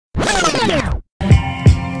Welcome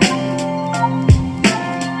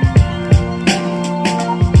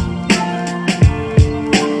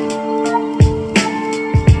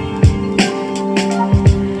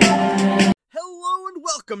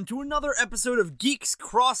to another episode of Geeks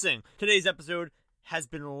Crossing. Today's episode has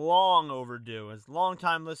been long overdue, as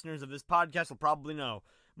longtime listeners of this podcast will probably know.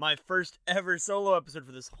 My first ever solo episode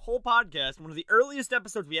for this whole podcast, one of the earliest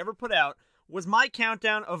episodes we ever put out, was my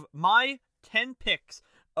countdown of my 10 picks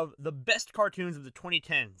of the best cartoons of the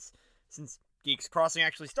 2010s, since Geeks Crossing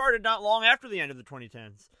actually started not long after the end of the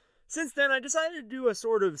 2010s. Since then, I decided to do a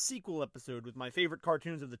sort of sequel episode with my favorite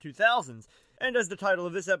cartoons of the 2000s, and as the title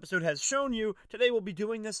of this episode has shown you, today we'll be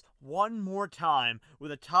doing this one more time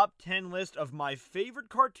with a top 10 list of my favorite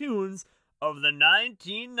cartoons of the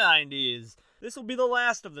 1990s. This will be the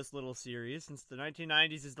last of this little series, since the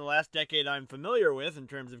 1990s is the last decade I'm familiar with in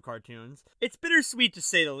terms of cartoons. It's bittersweet to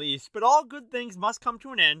say the least, but all good things must come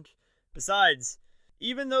to an end. Besides,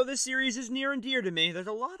 even though this series is near and dear to me, there's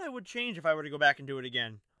a lot I would change if I were to go back and do it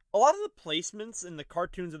again. A lot of the placements in the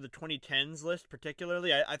cartoons of the 2010s list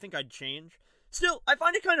particularly, I think I'd change. Still, I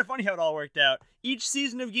find it kind of funny how it all worked out. Each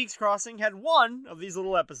season of Geeks Crossing had one of these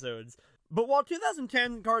little episodes. But while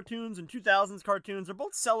 2010 cartoons and 2000s cartoons are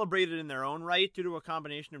both celebrated in their own right due to a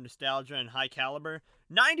combination of nostalgia and high caliber,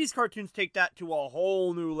 90s cartoons take that to a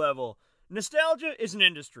whole new level. Nostalgia is an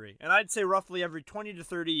industry, and I'd say roughly every 20 to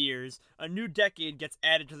 30 years, a new decade gets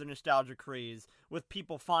added to the nostalgia craze, with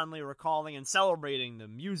people fondly recalling and celebrating the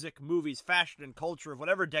music, movies, fashion, and culture of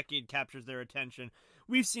whatever decade captures their attention.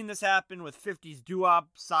 We've seen this happen with 50s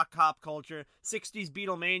doo-wop, sock hop culture, 60s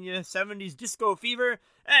Beatlemania, 70s disco fever,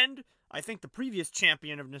 and I think the previous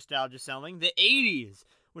champion of nostalgia selling, the 80s,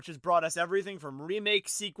 which has brought us everything from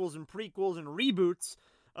remakes, sequels, and prequels, and reboots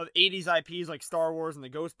of 80s IPs like Star Wars and the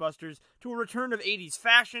Ghostbusters, to a return of 80s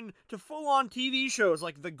fashion, to full-on TV shows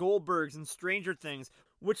like The Goldbergs and Stranger Things,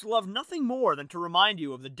 which love nothing more than to remind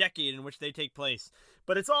you of the decade in which they take place.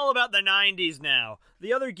 But it's all about the 90s now.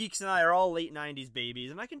 The other geeks and I are all late 90s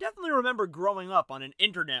babies, and I can definitely remember growing up on an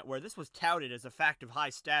internet where this was touted as a fact of high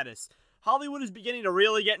status. Hollywood is beginning to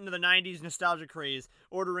really get into the 90s nostalgia craze,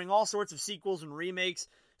 ordering all sorts of sequels and remakes,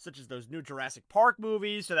 such as those new Jurassic Park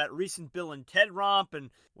movies, to that recent Bill and Ted romp,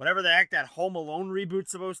 and whatever the heck that Home Alone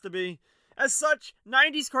reboot's supposed to be. As such,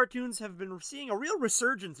 90s cartoons have been seeing a real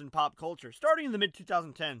resurgence in pop culture, starting in the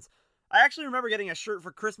mid-2010s. I actually remember getting a shirt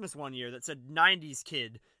for Christmas one year that said 90s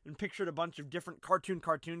Kid, and pictured a bunch of different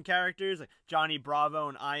cartoon characters, like Johnny Bravo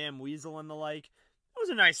and I Am Weasel and the like. It was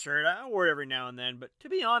a nice shirt, I wore it every now and then, but to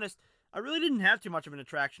be honest, I really didn't have too much of an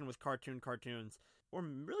attraction with cartoons. Or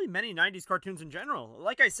really many 90s cartoons in general.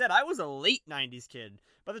 Like I said, I was a late 90s kid.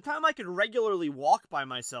 By the time I could regularly walk by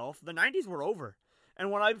myself, the 90s were over.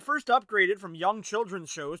 And when I first upgraded from young children's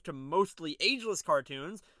shows to mostly ageless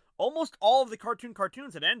cartoons, almost all of the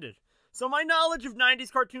cartoons had ended. So my knowledge of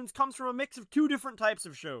 90s cartoons comes from a mix of two different types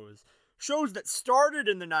of shows. Shows that started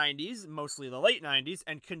in the 90s, mostly the late 90s,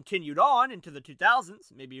 and continued on into the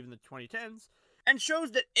 2000s, maybe even the 2010s. And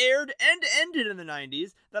shows that aired and ended in the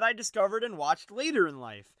 90s that I discovered and watched later in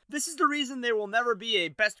life. This is the reason there will never be a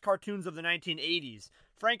best cartoons of the 1980s.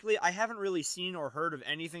 Frankly, I haven't really seen or heard of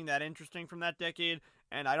anything that interesting from that decade,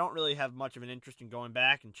 and I don't really have much of an interest in going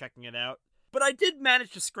back and checking it out. But I did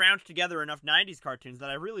manage to scrounge together enough 90s cartoons that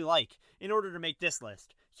I really like in order to make this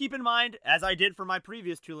list. Keep in mind, as I did for my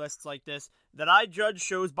previous two lists like this, that I judge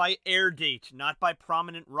shows by air date, not by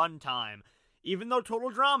prominent runtime. Even though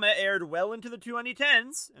Total Drama aired well into the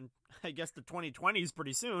 2010s, and I guess the 2020s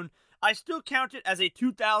pretty soon, I still count it as a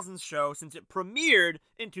 2000s show since it premiered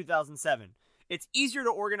in 2007. It's easier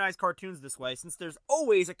to organize cartoons this way since there's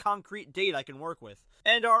always a concrete date I can work with.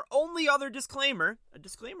 And our only other disclaimer, a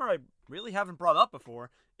disclaimer I really haven't brought up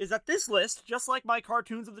before, is that this list, just like my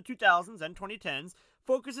cartoons of the 2000s and 2010s,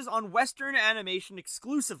 focuses on Western animation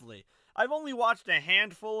exclusively. I've only watched a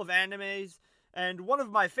handful of animes, and one of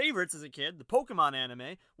my favorites as a kid, the Pokemon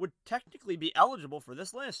anime, would technically be eligible for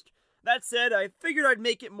this list. That said, I figured I'd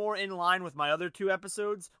make it more in line with my other two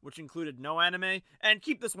episodes, which included no anime, and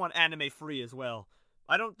keep this one anime-free as well.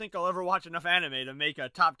 I don't think I'll ever watch enough anime to make a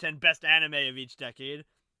top 10 best anime of each decade,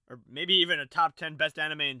 or maybe even a top 10 best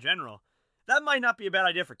anime in general. That might not be a bad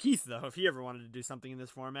idea for Keith, though, if he ever wanted to do something in this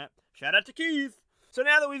format. Shout out to Keith! So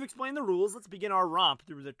now that we've explained the rules, let's begin our romp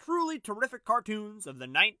through the truly terrific cartoons of the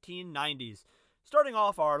 1990s. Starting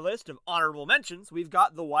off our list of honorable mentions, we've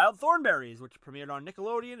got The Wild Thornberrys, which premiered on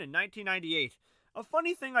Nickelodeon in 1998. A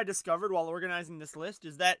funny thing I discovered while organizing this list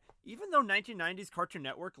is that even though 1990s Cartoon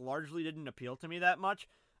Network largely didn't appeal to me that much,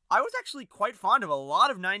 I was actually quite fond of a lot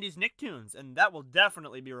of 90s Nicktoons, and that will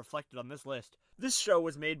definitely be reflected on this list. This show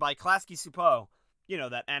was made by Klasky Csupo. You know,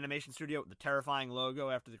 that animation studio with the terrifying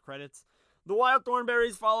logo after the credits. The Wild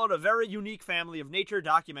Thornberrys followed a very unique family of nature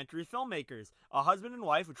documentary filmmakers, a husband and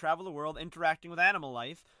wife who travel the world interacting with animal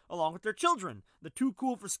life, along with their children, the too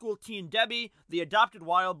cool for school teen Debbie, the adopted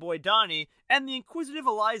wild boy Donnie, and the inquisitive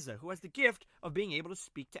Eliza, who has the gift of being able to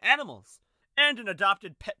speak to animals, and an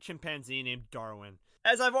adopted pet chimpanzee named Darwin.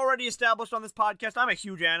 As I've already established on this podcast, I'm a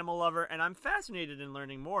huge animal lover, and I'm fascinated in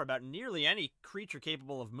learning more about nearly any creature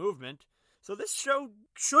capable of movement, so this show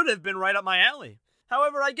should have been right up my alley.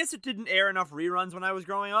 However, I guess it didn't air enough reruns when I was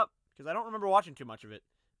growing up, because I don't remember watching too much of it.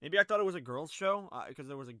 Maybe I thought it was a girl's show, because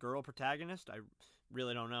there was a girl protagonist. I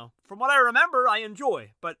really don't know. From what I remember, I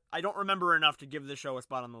enjoy, but I don't remember enough to give the show a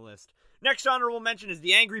spot on the list. Next honorable mention is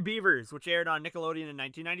The Angry Beavers, which aired on Nickelodeon in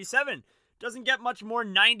 1997. Doesn't get much more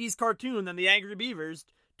 90s cartoon than The Angry Beavers.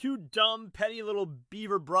 Two dumb, petty little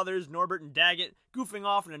beaver brothers, Norbert and Daggett, goofing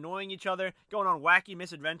off and annoying each other, going on wacky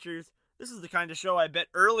misadventures. This is the kind of show I bet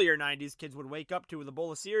earlier 90s kids would wake up to with a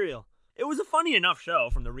bowl of cereal. It was a funny enough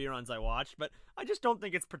show from the reruns I watched, but I just don't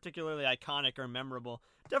think it's particularly iconic or memorable.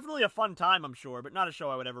 Definitely a fun time, I'm sure, but not a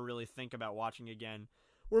show I would ever really think about watching again.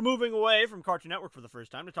 We're moving away from Cartoon Network for the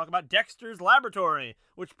first time to talk about Dexter's Laboratory,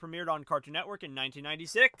 which premiered on Cartoon Network in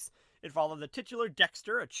 1996. It followed the titular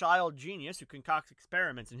Dexter, a child genius who concocts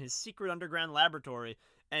experiments in his secret underground laboratory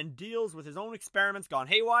and deals with his own experiments gone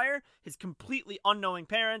haywire, his completely unknowing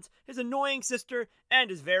parents, his annoying sister, and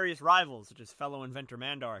his various rivals, such as fellow inventor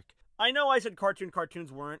Mandark. I know I said cartoons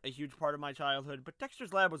weren't a huge part of my childhood, but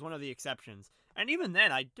Dexter's Lab was one of the exceptions, and even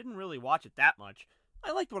then I didn't really watch it that much.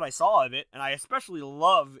 I liked what I saw of it, and I especially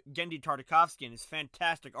love Genndy Tartakovsky and his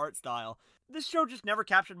fantastic art style. This show just never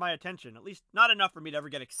captured my attention, at least not enough for me to ever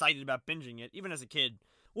get excited about binging it, even as a kid.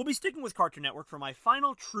 We'll be sticking with Cartoon Network for my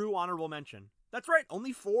final true honorable mention. That's right,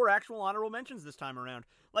 only 4 actual honorable mentions this time around.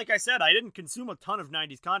 Like I said, I didn't consume a ton of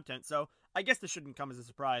 90s content, so I guess this shouldn't come as a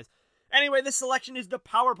surprise. Anyway, this selection is the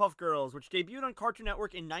Powerpuff Girls, which debuted on Cartoon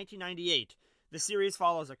Network in 1998. The series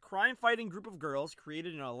follows a crime-fighting group of girls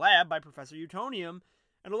created in a lab by Professor Utonium,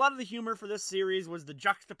 and a lot of the humor for this series was the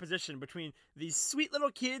juxtaposition between these sweet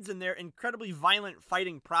little kids and their incredibly violent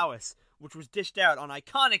fighting prowess, which was dished out on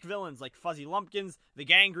iconic villains like Fuzzy Lumpkins, the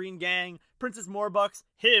Gangrene Gang, Princess Morbucks,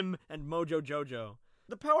 him, and Mojo Jojo.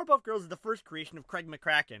 The Powerpuff Girls is the first creation of Craig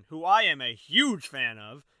McCracken, who I am a huge fan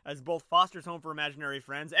of, as both Foster's Home for Imaginary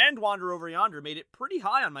Friends and Wander Over Yonder made it pretty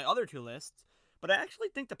high on my other 2 lists, but I actually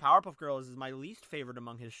think the Powerpuff Girls is my least favorite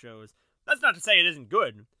among his shows. That's not to say it isn't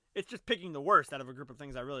good. It's just picking the worst out of a group of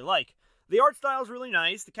things I really like. The art style's really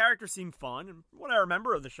nice, the characters seem fun, and what I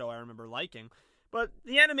remember of the show I remember liking. But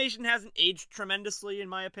the animation hasn't aged tremendously, in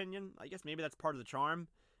my opinion. I guess maybe that's part of the charm.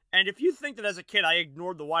 And if you think that as a kid I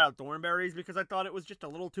ignored the Wild Thornberrys because I thought it was just a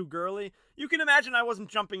little too girly, you can imagine I wasn't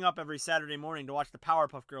jumping up every Saturday morning to watch the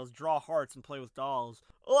Powerpuff Girls draw hearts and play with dolls.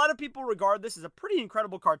 A lot of people regard this as a pretty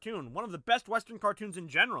incredible cartoon, one of the best Western cartoons in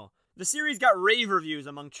general. The series got rave reviews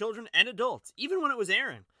among children and adults, even when it was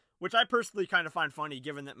airing, which I personally kind of find funny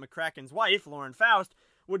given that McCracken's wife, Lauren Faust,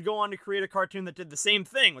 would go on to create a cartoon that did the same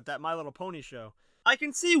thing with that My Little Pony show. I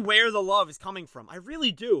can see where the love is coming from, I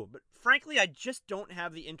really do, but frankly I just don't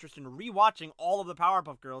have the interest in rewatching all of the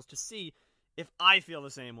Powerpuff Girls to see if I feel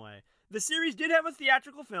the same way. The series did have a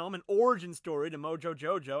theatrical film, an origin story to Mojo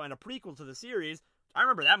Jojo, and a prequel to the series. I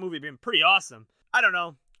remember that movie being pretty awesome. I don't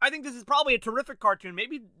know. I think this is probably a terrific cartoon.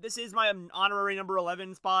 Maybe this is my honorary number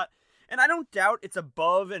 11 spot. And I don't doubt it's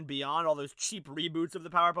above and beyond all those cheap reboots of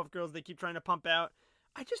the Powerpuff Girls they keep trying to pump out.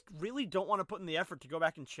 I just really don't want to put in the effort to go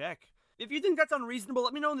back and check. If you think that's unreasonable,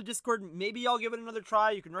 let me know in the Discord. Maybe I'll give it another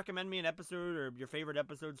try. You can recommend me an episode or your favorite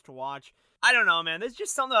episodes to watch. I don't know, man. There's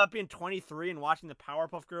just something about being 23 and watching the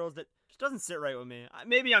Powerpuff Girls that just doesn't sit right with me.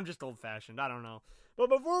 Maybe I'm just old-fashioned. I don't know.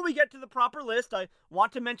 But before we get to the proper list, I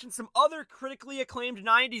want to mention some other critically acclaimed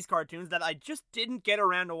 90s cartoons that I just didn't get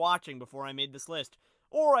around to watching before I made this list,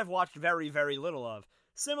 or I've watched very, very little of.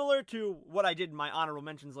 Similar to what I did in my honorable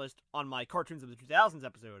mentions list on my Cartoons of the 2000s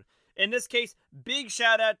episode. In this case, big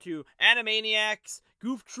shout out to Animaniacs,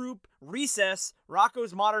 Goof Troop, Recess,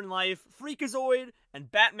 Rocko's Modern Life, Freakazoid, and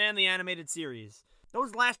Batman the Animated Series.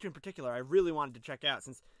 Those last 2 in particular I really wanted to check out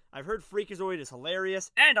since I've heard Freakazoid is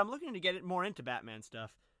hilarious, and I'm looking to get more into Batman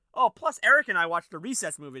stuff. Oh, plus Eric and I watched the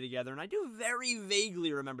Recess movie together, and I do very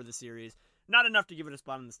vaguely remember the series. Not enough to give it a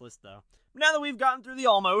spot on this list, though. Now that we've gotten through the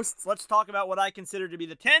almosts, let's talk about what I consider to be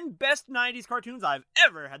the 10 best 90s cartoons I've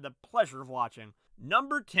ever had the pleasure of watching.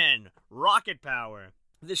 Number 10, Rocket Power.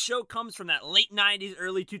 This show comes from that late 90s,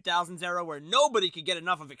 early 2000s era where nobody could get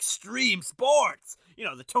enough of extreme sports. You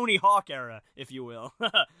know, the Tony Hawk era, if you will.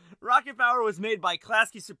 Rocket Power was made by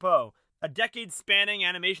Klasky Csupo, a decade-spanning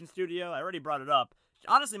animation studio, I already brought it up,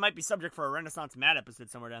 honestly might be subject for a Renaissance Mad episode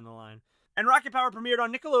somewhere down the line. And Rocket Power premiered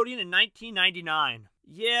on Nickelodeon in 1999.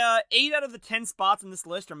 Yeah, 8 out of the 10 spots on this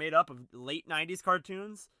list are made up of late 90s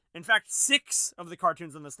cartoons. In fact, 6 of the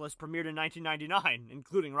cartoons on this list premiered in 1999,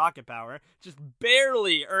 including Rocket Power, just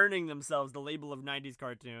barely earning themselves the label of 90s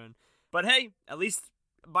cartoon. But hey, at least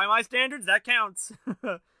by my standards, that counts.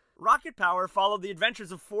 Rocket Power followed the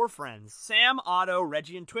adventures of 4 friends, Sam, Otto,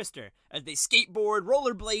 Reggie, and Twister, as they skateboard,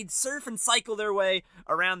 rollerblade, surf, and cycle their way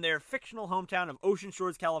around their fictional hometown of Ocean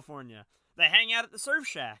Shores, California. They hang out at the Surf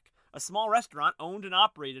Shack, a small restaurant owned and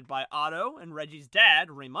operated by Otto and Reggie's dad,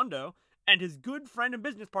 Raymundo, and his good friend and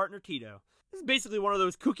business partner, Tito. This is basically one of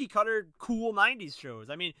those cookie-cutter, cool 90s shows.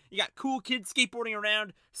 I mean, you got cool kids skateboarding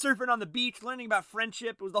around, surfing on the beach, learning about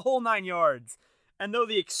friendship. It was the whole 9 yards. And though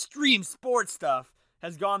the extreme sports stuff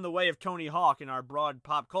has gone the way of Tony Hawk in our broad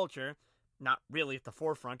pop culture, not really at the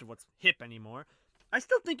forefront of what's hip anymore, I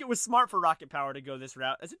still think it was smart for Rocket Power to go this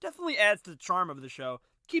route, as it definitely adds to the charm of the show,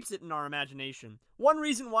 keeps it in our imagination. One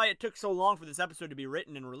reason why it took so long for this episode to be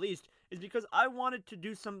written and released is because I wanted to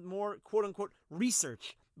do some more quote-unquote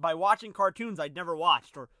research by watching cartoons I'd never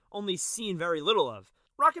watched or only seen very little of.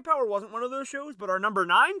 Rocket Power wasn't one of those shows, but our number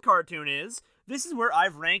 9 cartoon is. This is where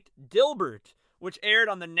I've ranked Dilbert, which aired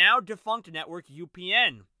on the now-defunct network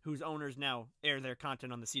UPN, whose owners now air their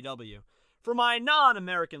content on the CW. For my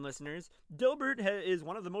non-American listeners, Dilbert is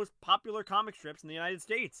one of the most popular comic strips in the United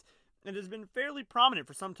States, and has been fairly prominent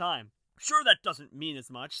for some time. Sure, that doesn't mean as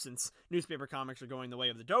much, since newspaper comics are going the way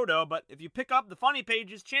of the dodo, but if you pick up the funny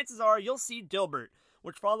pages, chances are you'll see Dilbert,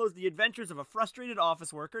 which follows the adventures of a frustrated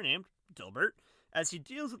office worker named Dilbert, as he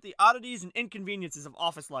deals with the oddities and inconveniences of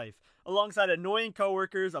office life, alongside annoying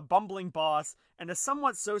coworkers, a bumbling boss, and a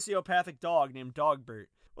somewhat sociopathic dog named Dogbert.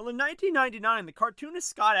 Well, in 1999, the cartoonist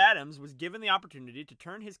Scott Adams was given the opportunity to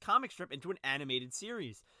turn his comic strip into an animated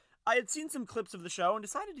series. I had seen some clips of the show and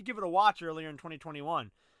decided to give it a watch earlier in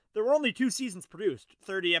 2021. There were only 2 seasons produced,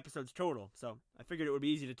 30 episodes total, so I figured it would be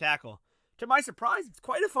easy to tackle. To my surprise, it's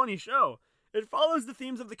quite a funny show. It follows the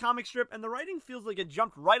themes of the comic strip, and the writing feels like it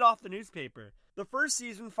jumped right off the newspaper. The first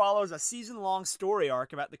season follows a season-long story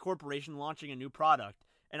arc about the corporation launching a new product,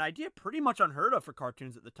 an idea pretty much unheard of for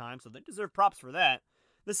cartoons at the time, so they deserve props for that.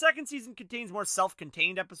 The second season contains more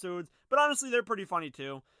self-contained episodes, but honestly they're pretty funny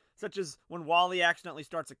too, such as when Wally accidentally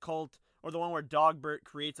starts a cult, or the one where Dogbert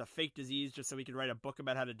creates a fake disease just so he could write a book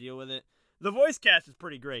about how to deal with it. The voice cast is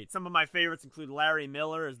pretty great. Some of my favorites include Larry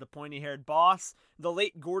Miller as the pointy-haired boss, the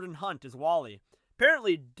late Gordon Hunt as Wally.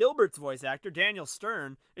 Apparently, Dilbert's voice actor, Daniel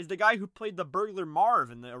Stern, is the guy who played the burglar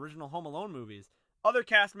Marv in the original Home Alone movies. Other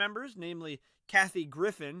cast members, namely Kathy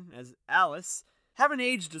Griffin as Alice, haven't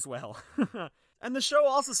aged as well. And the show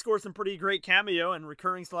also scores some pretty great cameo and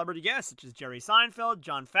recurring celebrity guests, such as Jerry Seinfeld,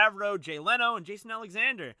 Jon Favreau, Jay Leno, and Jason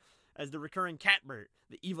Alexander, as the recurring Catbert,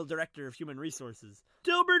 the evil director of human resources.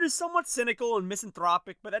 Dilbert is somewhat cynical and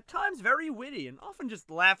misanthropic, but at times very witty and often just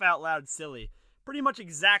laugh-out-loud silly, pretty much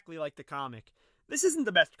exactly like the comic. This isn't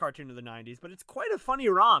the best cartoon of the 90s, but it's quite a funny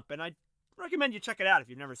romp, and I'd recommend you check it out if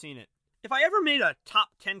you've never seen it. If I ever made a top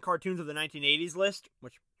 10 cartoons of the 1980s list,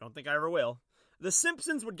 which I don't think I ever will, The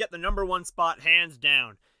Simpsons would get the number 1 spot hands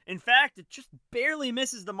down. In fact, it just barely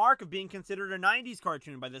misses the mark of being considered a 90s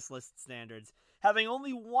cartoon by this list's standards, having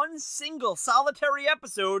only one single solitary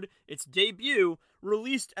episode, its debut,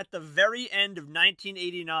 released at the very end of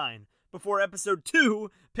 1989, before episode 2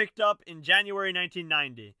 picked up in January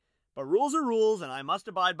 1990. But rules are rules, and I must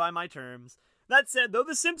abide by my terms. That said, though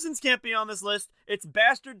The Simpsons can't be on this list, its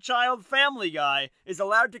bastard child Family Guy is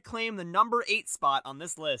allowed to claim the number 8 spot on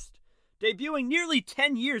this list. Debuting nearly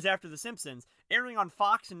 10 years after The Simpsons, airing on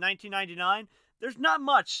Fox in 1999, there's not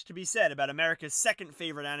much to be said about America's second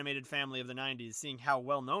favorite animated family of the 90s, seeing how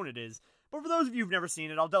well known it is. But for those of you who've never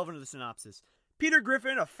seen it, I'll delve into the synopsis. Peter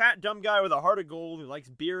Griffin, a fat dumb guy with a heart of gold who likes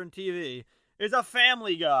beer and TV, is a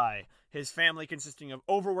family guy. His family consisting of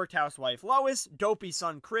overworked housewife Lois, dopey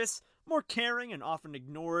son Chris, more caring and often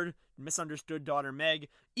ignored, misunderstood daughter Meg,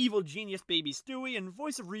 evil genius baby Stewie, and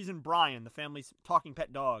voice of reason Brian, the family's talking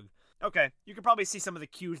pet dog. Okay, you can probably see some of the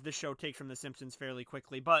cues this show takes from The Simpsons fairly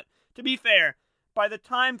quickly, but to be fair, by the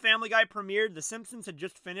time Family Guy premiered, The Simpsons had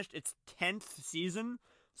just finished its 10th season,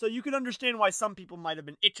 so you could understand why some people might have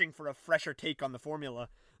been itching for a fresher take on the formula.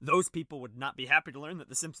 Those people would not be happy to learn that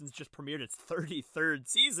The Simpsons just premiered its 33rd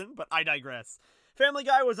season, but I digress. Family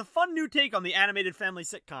Guy was a fun new take on the animated family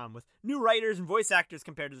sitcom, with new writers and voice actors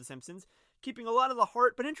compared to The Simpsons, keeping a lot of the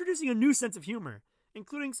heart but introducing a new sense of humor,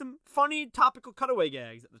 including some funny, topical cutaway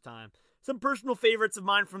gags at the time. Some personal favorites of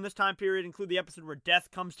mine from this time period include the episode where Death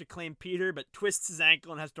comes to claim Peter, but twists his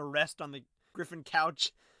ankle and has to rest on the Griffin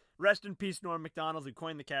couch. Rest in peace, Norm Macdonald, who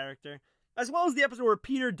coined the character. as well as the episode where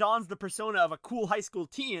Peter dons the persona of a cool high school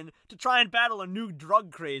teen to try and battle a new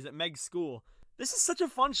drug craze at Meg's school. This is such a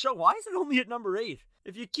fun show. Why is it only at number 8?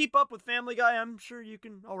 If you keep up with Family Guy, I'm sure you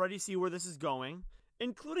can already see where this is going.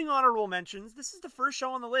 Including honorable mentions, this is the first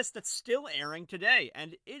show on the list that's still airing today,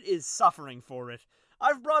 and it is suffering for it.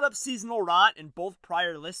 I've brought up seasonal rot in both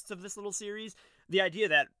prior lists of this little series, the idea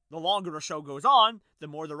that the longer a show goes on, the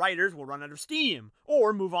more the writers will run out of steam,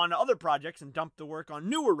 or move on to other projects and dump the work on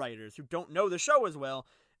newer writers who don't know the show as well,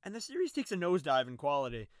 and the series takes a nosedive in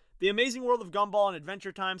quality. The Amazing World of Gumball and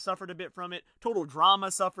Adventure Time suffered a bit from it, Total Drama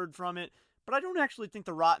suffered from it, but I don't actually think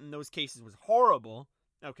the rot in those cases was horrible.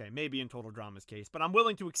 Okay, maybe in Total Drama's case, but I'm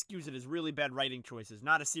willing to excuse it as really bad writing choices,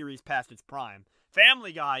 not a series past its prime.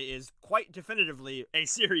 Family Guy is quite definitively a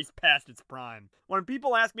series past its prime. When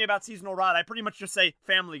people ask me about seasonal rot, I pretty much just say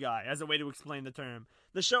Family Guy as a way to explain the term.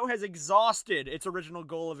 The show has exhausted its original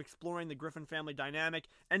goal of exploring the Griffin family dynamic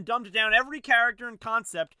and dumbed down every character and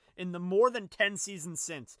concept in the more than 10 seasons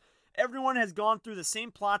since. Everyone has gone through the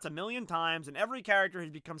same plots a million times, and every character has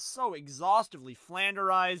become so exhaustively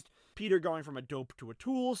flanderized. Peter going from a dope to a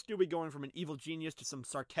tool, Stewie going from an evil genius to some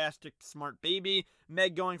sarcastic, smart baby,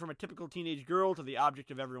 Meg going from a typical teenage girl to the object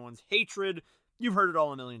of everyone's hatred. You've heard it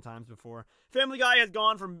all a million times before. Family Guy has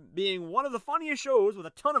gone from being one of the funniest shows with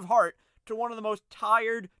a ton of heart to one of the most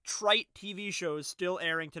tired, trite TV shows still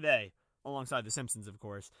airing today. Alongside The Simpsons, of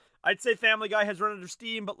course. I'd say Family Guy has run out of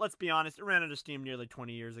steam, but let's be honest, it ran out of steam nearly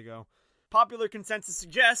 20 years ago. Popular consensus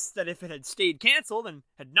suggests that if it had stayed canceled and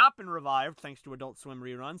had not been revived thanks to Adult Swim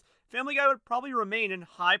reruns, Family Guy would probably remain in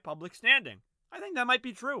high public standing. I think that might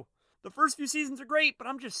be true. The first few seasons are great, but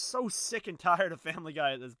I'm just so sick and tired of Family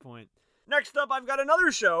Guy at this point. Next up, I've got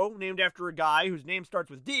another show named after a guy whose name starts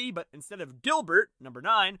with D, but instead of Dilbert, number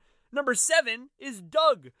 9, number 7 is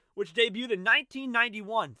Doug, which debuted in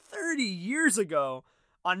 1991, 30 years ago,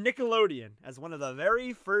 on Nickelodeon as one of the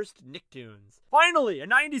very first Nicktoons. Finally, a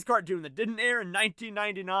 90s cartoon that didn't air in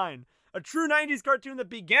 1999. A true 90s cartoon that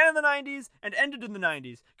began in the 90s and ended in the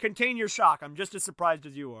 90s. Contain your shock, I'm just as surprised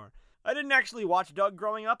as you are. I didn't actually watch Doug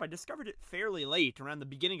growing up. I discovered it fairly late, around the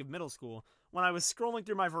beginning of middle school, when I was scrolling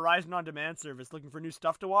through my Verizon On Demand service looking for new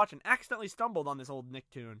stuff to watch and accidentally stumbled on this old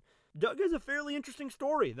Nicktoon. Doug is a fairly interesting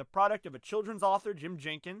story, the product of a children's author, Jim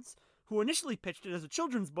Jenkins, who initially pitched it as a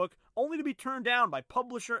children's book, only to be turned down by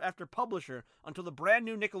publisher after publisher until the brand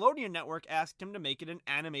new Nickelodeon network asked him to make it an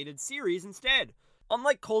animated series instead.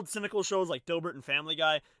 Unlike cold, cynical shows like Dilbert and Family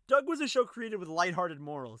Guy, Doug was a show created with lighthearted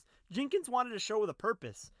morals. Jenkins wanted a show with a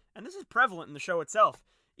purpose, and this is prevalent in the show itself.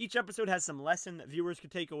 Each episode has some lesson that viewers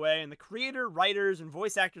could take away, and the creator, writers, and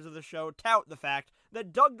voice actors of the show tout the fact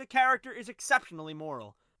that Doug the character is exceptionally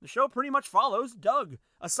moral. The show pretty much follows Doug,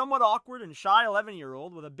 a somewhat awkward and shy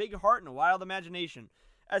 11-year-old with a big heart and a wild imagination,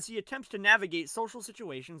 as he attempts to navigate social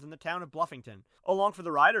situations in the town of Bluffington. Along for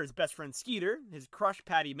the ride are his best friend Skeeter, his crush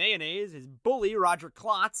Patty Mayonnaise, his bully Roger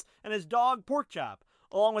Klotz, and his dog Porkchop,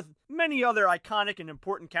 along with many other iconic and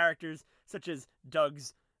important characters such as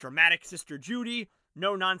Doug's dramatic sister Judy,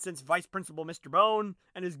 no-nonsense vice principal Mr. Bone,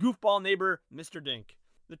 and his goofball neighbor Mr. Dink.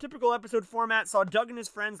 The typical episode format saw Doug and his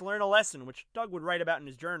friends learn a lesson, which Doug would write about in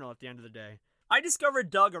his journal at the end of the day. I discovered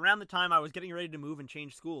Doug around the time I was getting ready to move and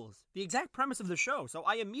change schools. The exact premise of the show, so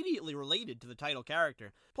I immediately related to the title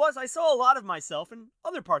character. Plus, I saw a lot of myself in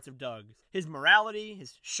other parts of Doug. His morality,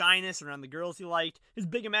 his shyness around the girls he liked, his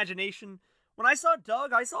big imagination. When I saw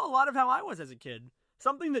Doug, I saw a lot of how I was as a kid.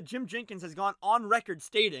 Something that Jim Jenkins has gone on record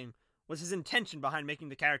stating was his intention behind making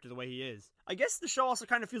the character the way he is. I guess the show also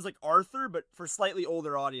kind of feels like Arthur, but for slightly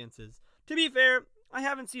older audiences. To be fair, I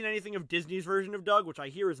haven't seen anything of Disney's version of Doug, which I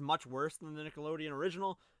hear is much worse than the Nickelodeon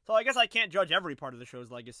original, so I guess I can't judge every part of the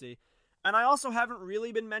show's legacy. And I also haven't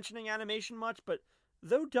really been mentioning animation much, but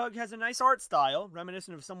though Doug has a nice art style,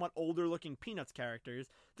 reminiscent of somewhat older-looking Peanuts characters,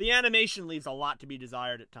 the animation leaves a lot to be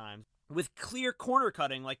desired at times, with clear corner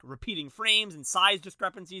cutting like repeating frames and size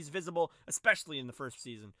discrepancies visible, especially in the first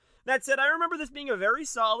season. That said, I remember this being a very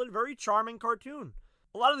solid, very charming cartoon.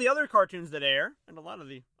 A lot of the other cartoons that air, and a lot of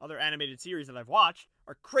the other animated series that I've watched,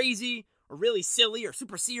 are crazy, or really silly, or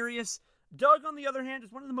super serious. Doug, on the other hand,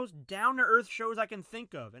 is one of the most down-to-earth shows I can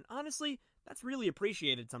think of, and honestly, that's really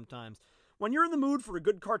appreciated sometimes. When you're in the mood for a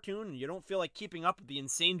good cartoon and you don't feel like keeping up with the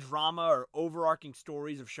insane drama or overarching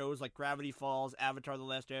stories of shows like Gravity Falls, Avatar The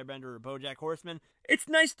Last Airbender, or BoJack Horseman, it's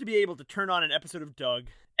nice to be able to turn on an episode of Doug.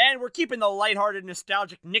 And we're keeping the lighthearted,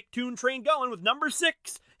 nostalgic Nicktoon train going with number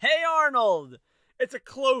 6, Hey Arnold! It's a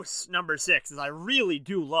close number 6, as I really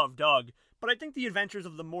do love Doug, but I think the adventures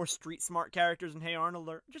of the more street-smart characters in Hey Arnold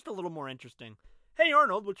are just a little more interesting. Hey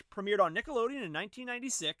Arnold, which premiered on Nickelodeon in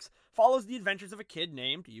 1996, follows the adventures of a kid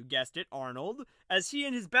named, you guessed it, Arnold, as he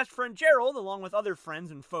and his best friend Gerald, along with other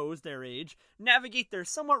friends and foes their age, navigate their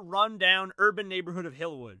somewhat run-down urban neighborhood of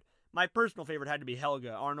Hillwood. My personal favorite had to be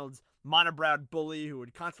Helga, Arnold's monobrowed bully who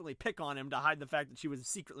would constantly pick on him to hide the fact that she was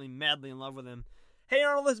secretly madly in love with him. Hey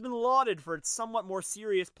Arnold has been lauded for its somewhat more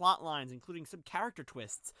serious plot lines, including some character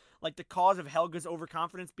twists, like the cause of Helga's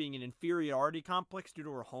overconfidence being an inferiority complex due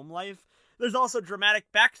to her home life. There's also dramatic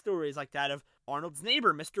backstories like that of Arnold's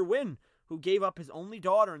neighbor, Mr. Wynn, who gave up his only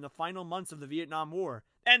daughter in the final months of the Vietnam War,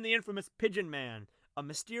 and the infamous Pigeon Man, a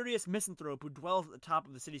mysterious misanthrope who dwells at the top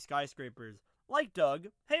of the city skyscrapers. Like Doug,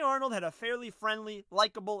 Hey Arnold had a fairly friendly,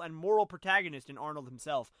 likable, and moral protagonist in Arnold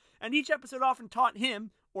himself, and each episode often taught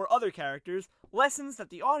him, or other characters, lessons that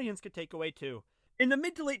the audience could take away too. In the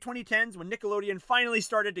mid to late 2010s, when Nickelodeon finally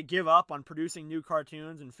started to give up on producing new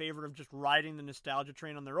cartoons in favor of just riding the nostalgia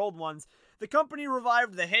train on their old ones, the company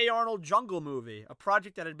revived the Hey Arnold Jungle Movie, a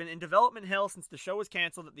project that had been in development hell since the show was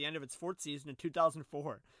canceled at the end of its 4th season in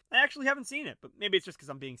 2004. I actually haven't seen it, but maybe it's just because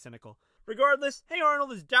I'm being cynical. Regardless, Hey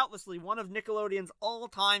Arnold is doubtlessly one of Nickelodeon's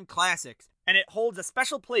all-time classics, and it holds a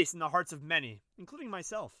special place in the hearts of many, including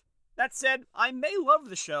myself. That said, I may love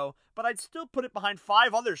the show, but I'd still put it behind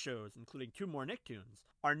 5 other shows, including 2 more Nicktoons.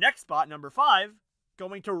 Our next spot, number 5,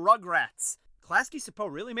 going to Rugrats. Klasky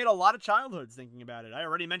Csupo really made a lot of childhoods thinking about it. I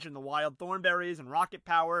already mentioned the Wild Thornberrys and Rocket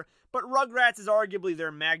Power, but Rugrats is arguably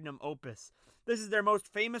their magnum opus. This is their most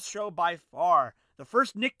famous show by far, the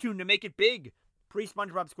first Nicktoon to make it big.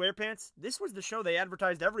 Pre-SpongeBob SquarePants, this was the show they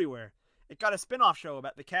advertised everywhere. It got a spin-off show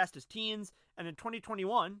about the cast as teens, and in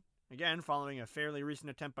 2021, again following a fairly recent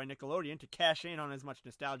attempt by Nickelodeon to cash in on as much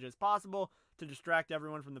nostalgia as possible to distract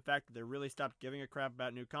everyone from the fact that they really stopped giving a crap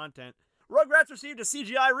about new content, Rugrats received a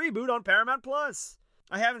CGI reboot on Paramount+.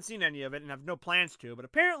 I haven't seen any of it and have no plans to, but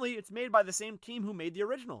apparently it's made by the same team who made the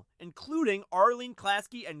original, including Arlene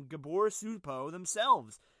Klasky and Gabor Csupo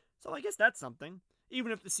themselves. So I guess that's something.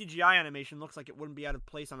 Even if the CGI animation looks like it wouldn't be out of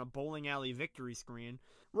place on a bowling alley victory screen.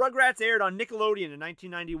 Rugrats aired on Nickelodeon in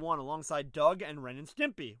 1991 alongside Doug and Ren and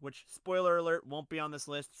Stimpy, which, spoiler alert, won't be on this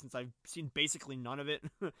list since I've seen basically none of it.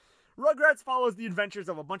 Rugrats follows the adventures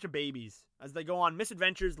of a bunch of babies as they go on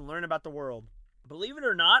misadventures and learn about the world. Believe it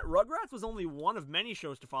or not, Rugrats was only one of many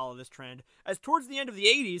shows to follow this trend, as towards the end of the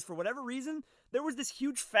 80s, for whatever reason, there was this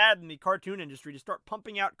huge fad in the cartoon industry to start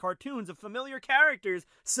pumping out cartoons of familiar characters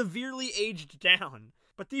severely aged down.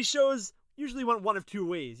 But these shows usually went one of 2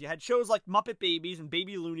 ways. You had shows like Muppet Babies and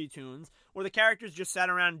Baby Looney Tunes, where the characters just sat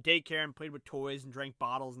around daycare and played with toys and drank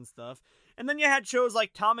bottles and stuff. And then you had shows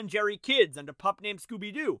like Tom and Jerry Kids and A Pup Named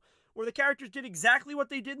Scooby-Doo, where the characters did exactly what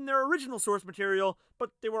they did in their original source material,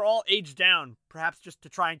 but they were all aged down, perhaps just to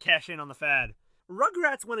try and cash in on the fad.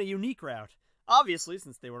 Rugrats went a unique route. Obviously,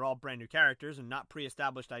 since they were all brand new characters and not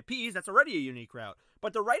pre-established IPs, that's already a unique route.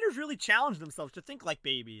 But the writers really challenged themselves to think like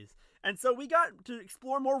babies. And so we got to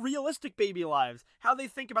explore more realistic baby lives, how they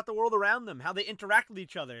think about the world around them, how they interact with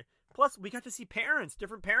each other. Plus, we got to see parents,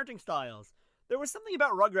 different parenting styles. There was something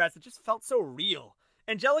about Rugrats that just felt so real.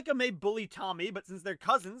 Angelica may bully Tommy, but since they're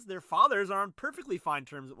cousins, their fathers are on perfectly fine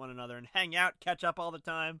terms with one another and hang out, catch up all the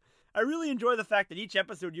time. I really enjoy the fact that each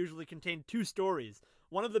episode usually contained 2 stories.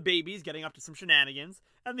 One of the babies getting up to some shenanigans,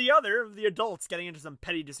 and the other of the adults getting into some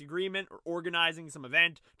petty disagreement or organizing some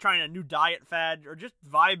event, trying a new diet fad, or just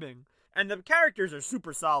vibing. And the characters are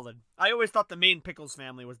super solid. I always thought the main Pickles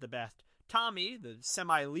family was the best. Tommy, the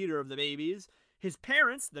semi-leader of the babies, his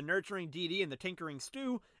parents, the nurturing Dee Dee and the tinkering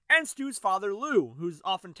Stu, and Stu's father Lou, who's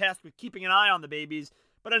often tasked with keeping an eye on the babies,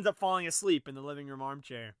 but ends up falling asleep in the living room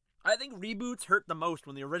armchair. I think reboots hurt the most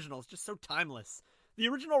when the original is just so timeless. The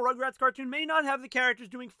original Rugrats cartoon may not have the characters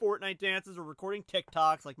doing Fortnite dances or recording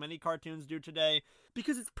TikToks like many cartoons do today,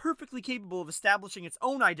 because it's perfectly capable of establishing its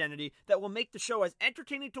own identity that will make the show as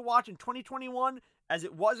entertaining to watch in 2021 as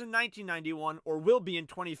it was in 1991 or will be in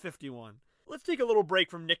 2051. Let's take a little break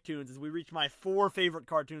from Nicktoons as we reach my 4 favorite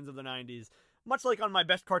cartoons of the 90s. Much like on my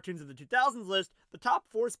best cartoons of the 2000s list, the top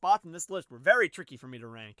 4 spots in this list were very tricky for me to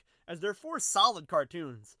rank, as they're 4 solid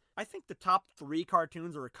cartoons. I think the top 3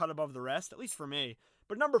 cartoons are a cut above the rest, at least for me,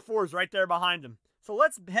 but number 4 is right there behind them. So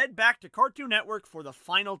let's head back to Cartoon Network for the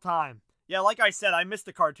final time. Yeah, like I said, I missed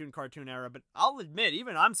the cartoon era, but I'll admit,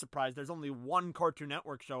 even I'm surprised there's only 1 Cartoon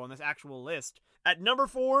Network show on this actual list. At number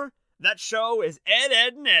 4, that show is Ed,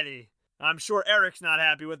 Edd n Eddy. I'm sure Eric's not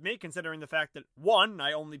happy with me, considering the fact that 1,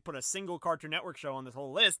 I only put a single Cartoon Network show on this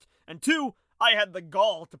whole list, and 2, I had the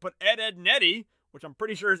gall to put Ed, Edd n Eddy, which I'm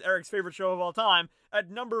pretty sure is Eric's favorite show of all time,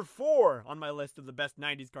 at number 4 on my list of the best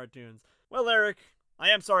 90s cartoons. Well, Eric, I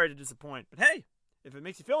am sorry to disappoint, but hey, If it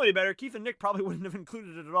makes you feel any better, Keith and Nick probably wouldn't have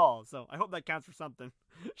included it at all, so I hope that counts for something.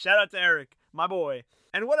 Shout out to Eric, my boy.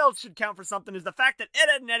 And what else should count for something is the fact that Ed,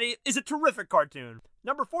 Edd n Eddy is a terrific cartoon.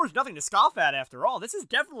 Number 4 is nothing to scoff at after all. This is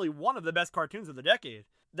definitely one of the best cartoons of the decade.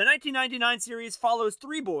 The 1999 series follows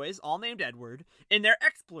 3 boys, all named Edward, in their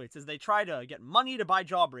exploits as they try to get money to buy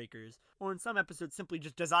Jawbreakers, or in some episodes simply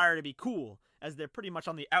just desire to be cool, as they're pretty much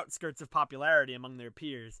on the outskirts of popularity among their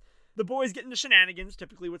peers. The boys get into shenanigans,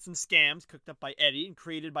 typically with some scams cooked up by Eddie and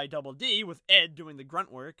created by Double D, with Ed doing the grunt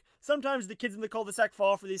work. Sometimes the kids in the cul-de-sac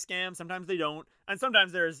fall for these scams, sometimes they don't, and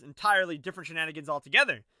sometimes there's entirely different shenanigans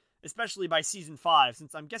altogether. Especially by season 5,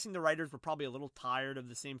 since I'm guessing the writers were probably a little tired of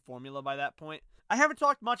the same formula by that point. I haven't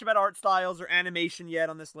talked much about art styles or animation yet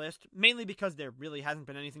on this list, mainly because there really hasn't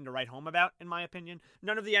been anything to write home about, in my opinion.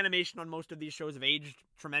 None of the animation on most of these shows have aged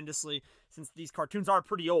tremendously, since these cartoons are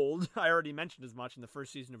pretty old. I already mentioned as much in the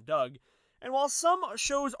first season of Doug. And while some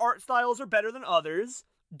shows' art styles are better than others,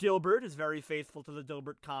 Dilbert is very faithful to the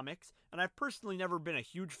Dilbert comics, and I've personally never been a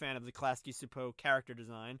huge fan of the Klasky Csupo character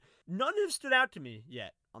design. None have stood out to me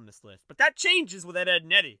yet on this list, but that changes with Ed, Edd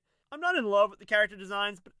n Eddy. I'm not in love with the character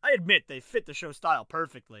designs, but I admit they fit the show style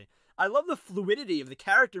perfectly. I love the fluidity of the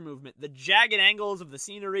character movement, the jagged angles of the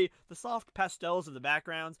scenery, the soft pastels of the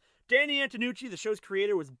backgrounds. Danny Antonucci, the show's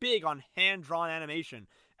creator, was big on hand-drawn animation,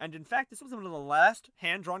 and in fact, this was one of the last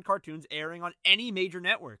hand-drawn cartoons airing on any major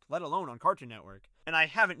network, let alone on Cartoon Network. And I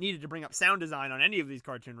haven't needed to bring up sound design on any of these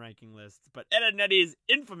cartoon ranking lists, but Ed, Edd n Eddy is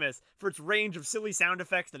infamous for its range of silly sound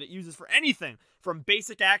effects that it uses for anything, from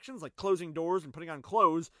basic actions like closing doors and putting on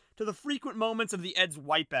clothes, to the frequent moments of the Ed's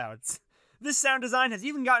wipeouts. This sound design has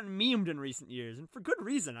even gotten memed in recent years, and for good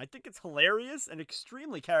reason. I think it's hilarious and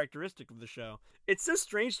extremely characteristic of the show. It's so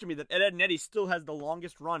strange to me that Ed, Edd n Eddy still has the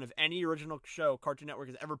longest run of any original show Cartoon Network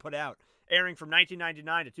has ever put out, airing from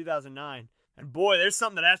 1999 to 2009. And boy, there's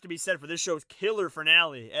something that has to be said for this show's killer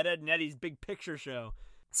finale, Ed, Edd n Eddy's Big Picture Show.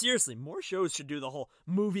 Seriously, more shows should do the whole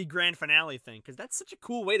movie grand finale thing, because that's such a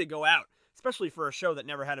cool way to go out, especially for a show that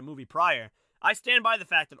never had a movie prior. I stand by the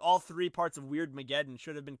fact that all 3 parts of Weirdmageddon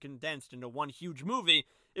should have been condensed into one huge movie,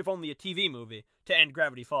 if only a TV movie, to end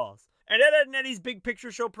Gravity Falls. And Ed, Edd n Eddy's Big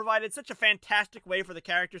Picture Show provided such a fantastic way for the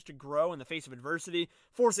characters to grow in the face of adversity,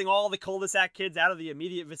 forcing all the cul-de-sac kids out of the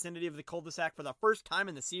immediate vicinity of the cul-de-sac for the first time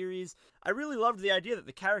in the series. I really loved the idea that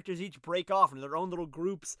the characters each break off into their own little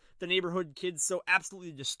groups, the neighborhood kids so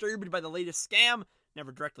absolutely disturbed by the latest scam,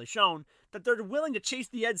 never directly shown, that they're willing to chase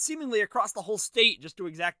the Eds seemingly across the whole state just to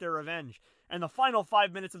exact their revenge. And the final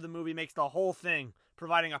 5 minutes of the movie makes the whole thing,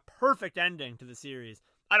 providing a perfect ending to the series.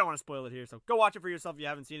 I don't want to spoil it here, so go watch it for yourself if you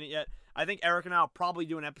haven't seen it yet. I think Eric and I will probably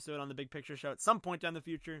do an episode on the Big Picture Show at some point down the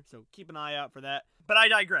future, so keep an eye out for that. But I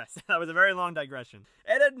digress. That was a very long digression.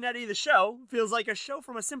 Ed, Edd n Eddy, the show, feels like a show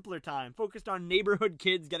from a simpler time, focused on neighborhood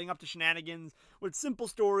kids getting up to shenanigans, with simple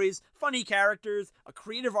stories, funny characters, a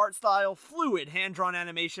creative art style, fluid hand-drawn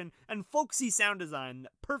animation, and folksy sound design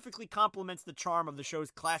that perfectly complements the charm of the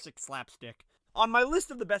show's classic slapstick. On my list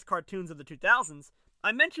of the best cartoons of the 2000s,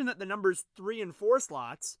 I mentioned that the numbers 3 and 4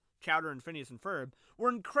 slots, Chowder and Phineas and Ferb, were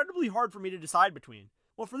incredibly hard for me to decide between.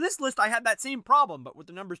 Well, for this list, I had that same problem, but with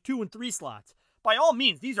the numbers 2 and 3 slots. By all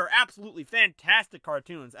means, these are absolutely fantastic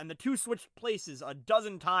cartoons, and the 2 switched places a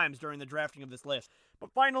dozen times during the drafting of this list. But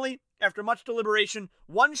finally, after much deliberation,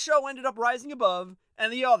 one show ended up rising above,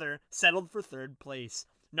 and the other settled for 3rd place.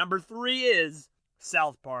 Number 3 is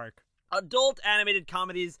South Park. Adult animated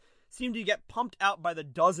comedies seem to get pumped out by the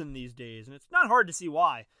dozen these days, and it's not hard to see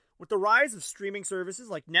why. With the rise of streaming services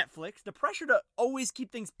like Netflix, the pressure to always keep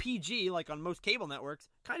things PG, like on most cable networks,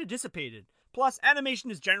 kind of dissipated. Plus, animation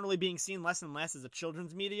is generally being seen less and less as a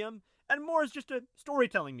children's medium, and more as just a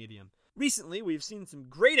storytelling medium. Recently, we've seen some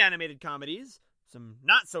great animated comedies, some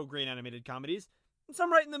not so great animated comedies, and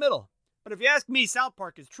some right in the middle. But if you ask me, South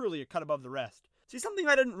Park is truly a cut above the rest. See, something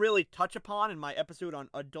I didn't really touch upon in my episode on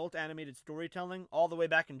adult animated storytelling all the way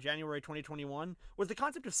back in January 2021 was the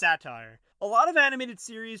concept of satire. A lot of animated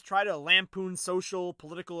series try to lampoon social,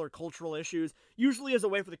 political, or cultural issues, usually as a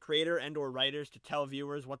way for the creator and or writers to tell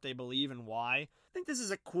viewers what they believe and why. I think this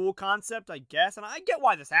is a cool concept, I guess, and I get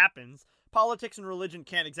why this happens. Politics and religion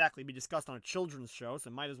can't exactly be discussed on a children's show, so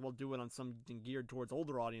might as well do it on something geared towards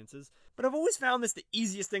older audiences. But I've always found this the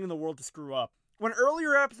easiest thing in the world to screw up. When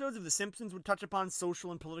earlier episodes of The Simpsons would touch upon social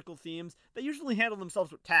and political themes, they usually handled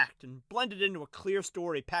themselves with tact and blended into a clear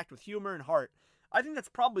story packed with humor and heart. I think that's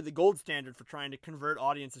probably the gold standard for trying to convert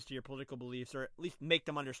audiences to your political beliefs, or at least make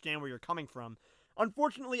them understand where you're coming from.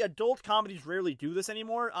 Unfortunately, adult comedies rarely do this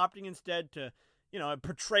anymore, opting instead to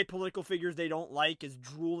portray political figures they don't like as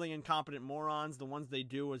drooling, incompetent morons, the ones they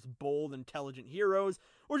do as bold, intelligent heroes,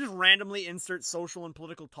 or just randomly insert social and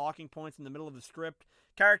political talking points in the middle of the script.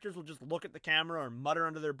 Characters will just look at the camera or mutter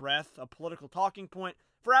under their breath a political talking point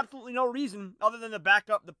for absolutely no reason other than to back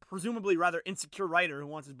up the presumably rather insecure writer who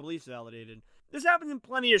wants his beliefs validated. This happens in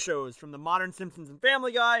plenty of shows, from the modern Simpsons and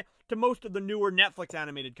Family Guy to most of the newer Netflix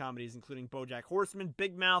animated comedies, including BoJack Horseman,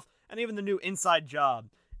 Big Mouth, and even the new Inside Job.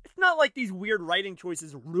 It's not like these weird writing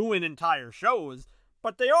choices ruin entire shows,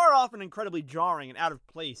 but they are often incredibly jarring and out of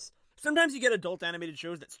place. Sometimes you get adult animated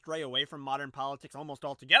shows that stray away from modern politics almost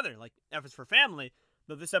altogether, like F is for Family,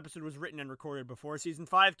 though this episode was written and recorded before Season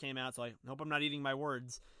 5 came out, so I hope I'm not eating my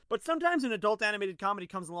words. But sometimes an adult animated comedy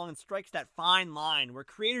comes along and strikes that fine line where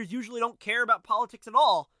creators usually don't care about politics at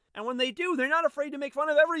all, and when they do, they're not afraid to make fun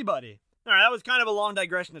of everybody. Alright, that was kind of a long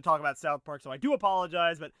digression to talk about South Park, so I do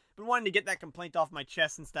apologize, but I've been wanting to get that complaint off my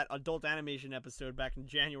chest since that adult animation episode back in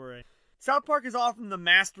January. South Park is often the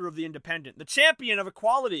master of the independent, the champion of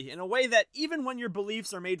equality, in a way that even when your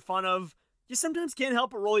beliefs are made fun of, you sometimes can't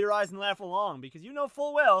help but roll your eyes and laugh along, because you know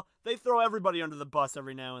full well they throw everybody under the bus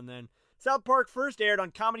every now and then. South Park first aired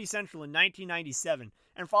on Comedy Central in 1997,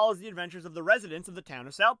 and follows the adventures of the residents of the town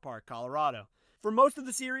of South Park, Colorado. For most of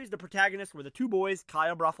the series, the protagonists were the two boys,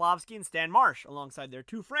 Kyle Broflovsky and Stan Marsh, alongside their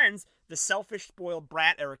two friends, the selfish, spoiled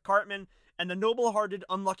brat Eric Cartman, and the noble-hearted,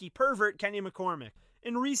 unlucky pervert Kenny McCormick.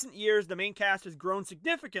 In recent years, the main cast has grown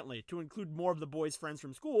significantly to include more of the boys' friends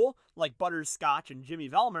from school, like Butters Scotch and Jimmy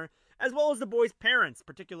Velmer, as well as the boys' parents,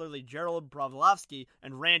 particularly Gerald Broflovsky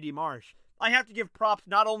and Randy Marsh. I have to give props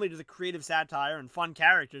not only to the creative satire and fun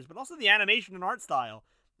characters, but also the animation and art style.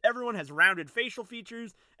 Everyone has rounded facial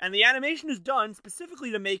features, and the animation is done specifically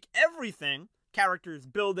to make everything, characters,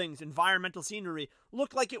 buildings, environmental scenery,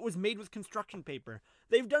 look like it was made with construction paper.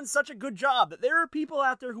 They've done such a good job that there are people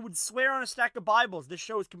out there who would swear on a stack of Bibles this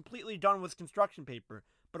show is completely done with construction paper.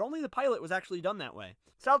 But only the pilot was actually done that way.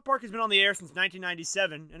 South Park has been on the air since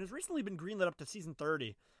 1997, and has recently been greenlit up to season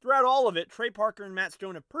 30. Throughout all of it, Trey Parker and Matt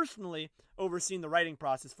Stone have personally overseen the writing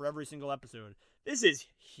process for every single episode. This is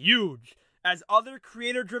huge, as other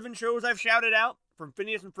creator-driven shows I've shouted out, from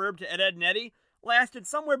Phineas and Ferb to Ed, Edd n Eddy, lasted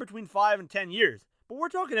somewhere between 5 and 10 years. But we're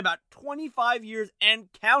talking about 25 years and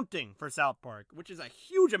counting for South Park, which is a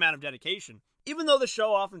huge amount of dedication. Even though the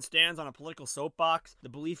show often stands on a political soapbox, the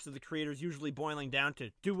beliefs of the creators usually boiling down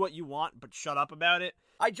to do what you want but shut up about it,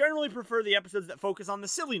 I generally prefer the episodes that focus on the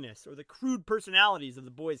silliness or the crude personalities of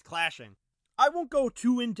the boys clashing. I won't go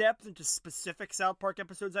too in-depth into specific South Park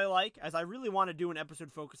episodes I like, as I really want to do an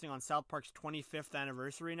episode focusing on South Park's 25th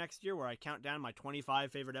anniversary next year, where I count down my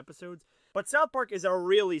 25 favorite episodes. But South Park is a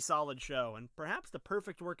really solid show, and perhaps the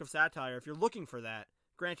perfect work of satire if you're looking for that.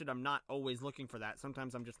 Granted, I'm not always looking for that.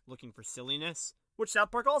 Sometimes I'm just looking for silliness, which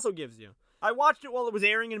South Park also gives you. I watched it while it was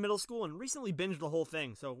airing in middle school and recently binged the whole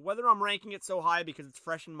thing, so whether I'm ranking it so high because it's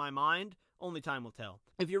fresh in my mind, only time will tell.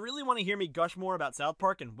 If you really want to hear me gush more about South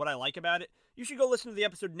Park and what I like about it, you should go listen to the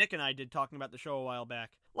episode Nick and I did talking about the show a while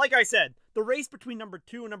back. Like I said, the race between number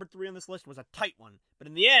 2 and number 3 on this list was a tight one, but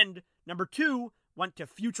in the end, number 2 went to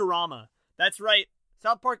Futurama. That's right,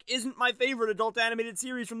 South Park isn't my favorite adult animated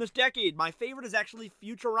series from this decade. My favorite is actually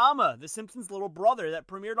Futurama, The Simpsons' little brother that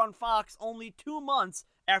premiered on Fox only 2 months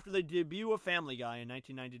after the debut of Family Guy in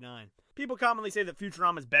 1999. People commonly say that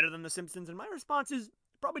Futurama is better than The Simpsons, and my response is, it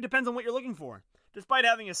probably depends on what you're looking for. Despite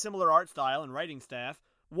having a similar art style and writing staff,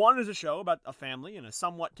 one is a show about a family in a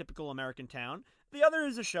somewhat typical American town. The other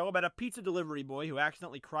is a show about a pizza delivery boy who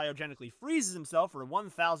accidentally cryogenically freezes himself for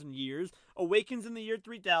 1,000 years, awakens in the year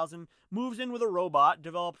 3000, moves in with a robot,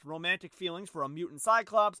 develops romantic feelings for a mutant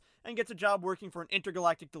Cyclops, and gets a job working for an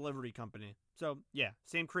intergalactic delivery company. So, yeah,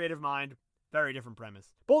 same creative mind, very different premise.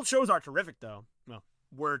 Both shows are terrific, though. Well,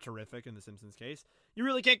 were terrific in The Simpsons case. You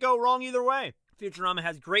really can't go wrong either way. Futurama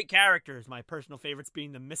has great characters, my personal favorites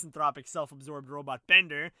being the misanthropic, self-absorbed robot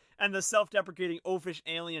Bender, and the self-deprecating oafish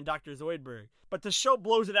alien Dr. Zoidberg. But the show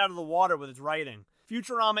blows it out of the water with its writing.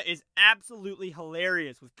 Futurama is absolutely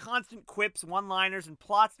hilarious, with constant quips, one-liners, and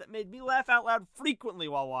plots that made me laugh out loud frequently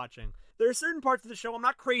while watching. There are certain parts of the show I'm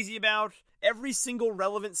not crazy about. Every single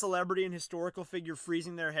relevant celebrity and historical figure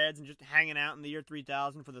freezing their heads and just hanging out in the year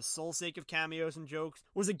 3000 for the sole sake of cameos and jokes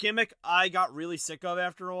was a gimmick I got really sick of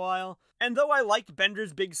after a while. And though I liked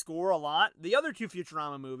Bender's Big Score a lot, the other two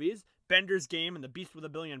Futurama movies, Bender's Game and The Beast with a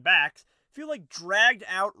Billion Backs, feel like dragged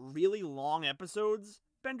out really long episodes.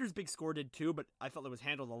 Bender's Big Score did too, but I felt it was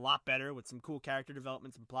handled a lot better with some cool character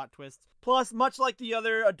developments and plot twists. Plus, much like the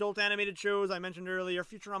other adult animated shows I mentioned earlier,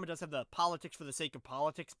 Futurama does have the politics for the sake of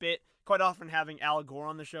politics bit, quite often having Al Gore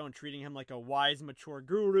on the show and treating him like a wise, mature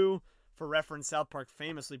guru. For reference, South Park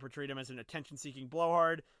famously portrayed him as an attention-seeking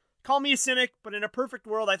blowhard. Call me a cynic, but in a perfect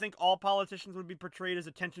world, I think all politicians would be portrayed as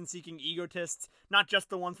attention-seeking egotists, not just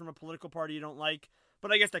the ones from a political party you don't like.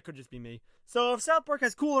 But I guess that could just be me. So if South Park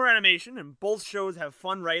has cooler animation, and both shows have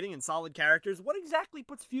fun writing and solid characters, what exactly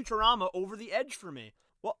puts Futurama over the edge for me?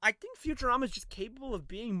 Well, I think Futurama is just capable of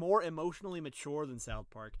being more emotionally mature than South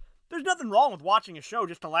Park. There's nothing wrong with watching a show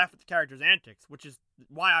just to laugh at the characters' antics, which is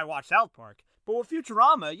why I watch South Park. But with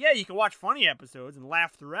Futurama, yeah, you can watch funny episodes and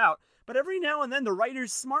laugh throughout, but every now and then the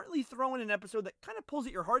writers smartly throw in an episode that kind of pulls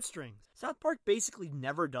at your heartstrings. South Park basically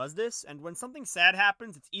never does this, and when something sad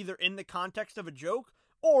happens, it's either in the context of a joke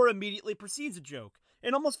or immediately precedes a joke.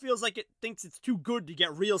 It almost feels like it thinks it's too good to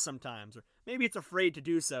get real sometimes, or maybe it's afraid to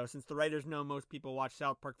do so since the writers know most people watch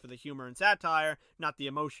South Park for the humor and satire, not the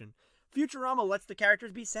emotion. Futurama lets the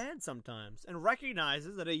characters be sad sometimes, and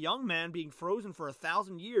recognizes that a young man being frozen for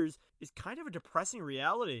 1,000 years is kind of a depressing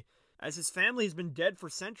reality, as his family has been dead for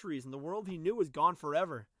centuries and the world he knew is gone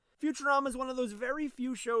forever. Futurama is one of those very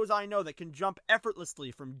few shows I know that can jump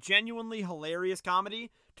effortlessly from genuinely hilarious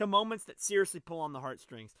comedy to moments that seriously pull on the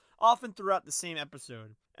heartstrings, often throughout the same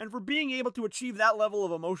episode. And for being able to achieve that level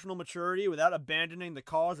of emotional maturity without abandoning the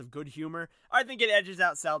cause of good humor, I think it edges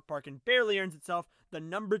out South Park and barely earns itself the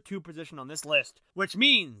number 2 position on this list, which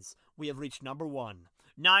means we have reached number 1.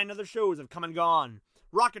 9 other shows have come and gone.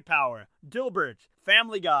 Rocket Power, Dilbert,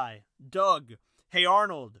 Family Guy, Doug, Hey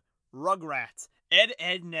Arnold, Rugrats, Ed,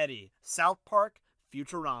 Edd n Eddy, South Park,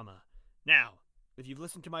 Futurama. Now, if you've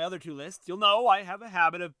listened to my other 2 lists, you'll know I have a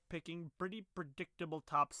habit of picking pretty predictable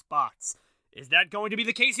top spots. Is that going to be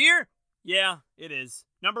the case here? Yeah, it is.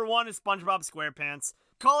 Number 1 is SpongeBob SquarePants.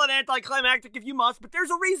 Call it anticlimactic if you must, but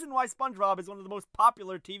there's a reason why SpongeBob is one of the most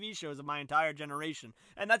popular TV shows of my entire generation,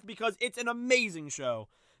 and that's because it's an amazing show.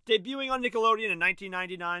 Debuting on Nickelodeon in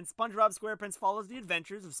 1999, SpongeBob SquarePants follows the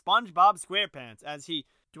adventures of SpongeBob SquarePants as he...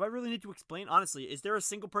 Do I really need to explain? Honestly, is there a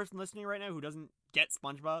single person listening right now who doesn't get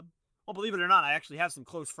SpongeBob? Well, believe it or not, I actually have some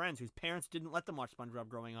close friends whose parents didn't let them watch SpongeBob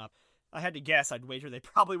growing up. I had to guess, I'd wager they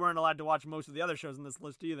probably weren't allowed to watch most of the other shows on this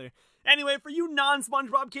list either. Anyway, for you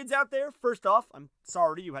non-SpongeBob kids out there, first off, I'm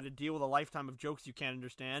sorry you had to deal with a lifetime of jokes you can't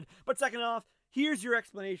understand. But second off, here's your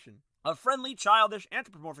explanation. A friendly, childish,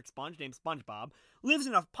 anthropomorphic sponge named SpongeBob lives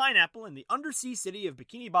in a pineapple in the undersea city of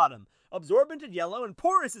Bikini Bottom. Absorbent and yellow and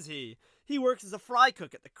porous is he. He works as a fry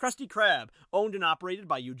cook at the Krusty Krab, owned and operated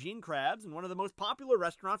by Eugene Krabs, and one of the most popular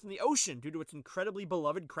restaurants in the ocean due to its incredibly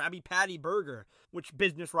beloved Krabby Patty burger, which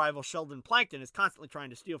business rival Sheldon Plankton is constantly trying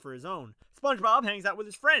to steal for his own. SpongeBob hangs out with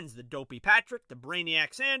his friends, the dopey Patrick, the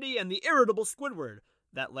brainiac Sandy, and the irritable Squidward.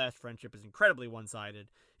 That last friendship is incredibly one-sided.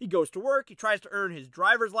 He goes to work, he tries to earn his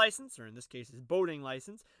driver's license, or in this case his boating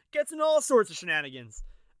license, gets in all sorts of shenanigans.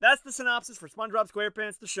 That's the synopsis for SpongeBob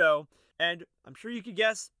SquarePants, the show, and I'm sure you could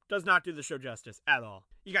guess, does not do the show justice at all.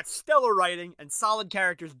 You got stellar writing and solid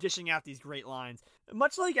characters dishing out these great lines.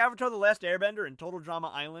 Much like Avatar The Last Airbender and Total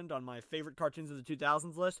Drama Island on my favorite cartoons of the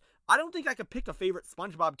 2000s list, I don't think I could pick a favorite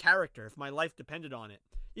SpongeBob character if my life depended on it.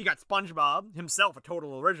 You got SpongeBob, himself a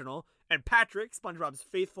total original, and Patrick, SpongeBob's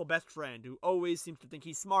faithful best friend, who always seems to think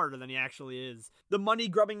he's smarter than he actually is. The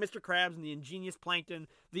money-grubbing Mr. Krabs and the ingenious Plankton,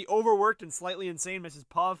 the overworked and slightly insane Mrs.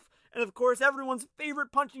 Puff, and of course everyone's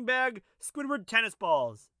favorite punching bag, Squidward tennis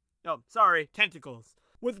balls. Oh, sorry, tentacles.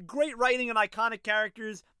 With great writing and iconic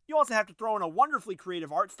characters, you also have to throw in a wonderfully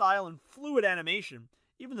creative art style and fluid animation.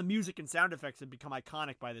 Even the music and sound effects have become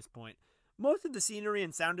iconic by this point. Most of the scenery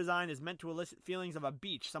and sound design is meant to elicit feelings of a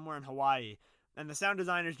beach somewhere in Hawaii, and the sound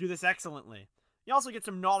designers do this excellently. You also get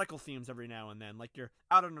some nautical themes every now and then, like you're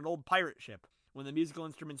out on an old pirate ship, when the musical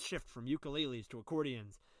instruments shift from ukuleles to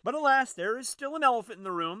accordions. But alas, there is still an elephant in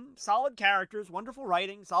the room. Solid characters, wonderful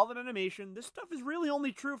writing, solid animation. This stuff is really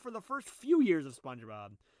only true for the first few years of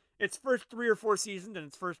SpongeBob. Its first 3 or 4 seasons and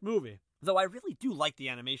its first movie. Though I really do like the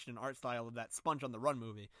animation and art style of that Sponge on the Run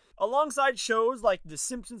movie. Alongside shows like The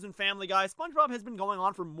Simpsons and Family Guy, SpongeBob has been going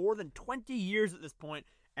on for more than 20 years at this point,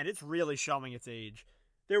 and it's really showing its age.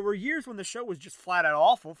 There were years when the show was just flat out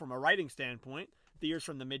awful from a writing standpoint, the years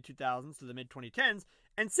from the mid-2000s to the mid-2010s,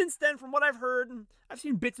 and since then, from what I've heard, and I've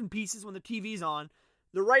seen bits and pieces when the TV's on,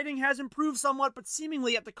 the writing has improved somewhat, but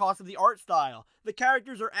seemingly at the cost of the art style. The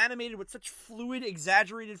characters are animated with such fluid,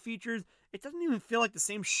 exaggerated features, it doesn't even feel like the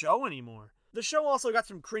same show anymore. The show also got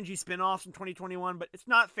some cringy spin-offs in 2021, but it's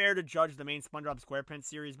not fair to judge the main SpongeBob SquarePants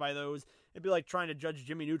series by those. It'd be like trying to judge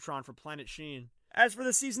Jimmy Neutron for Planet Sheen. As for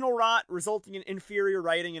the seasonal rot, resulting in inferior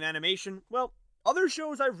writing and animation, well, other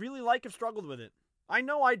shows I really like have struggled with it. I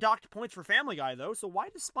know I docked points for Family Guy, though, so why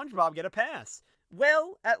does SpongeBob get a pass?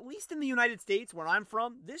 Well, at least in the United States, where I'm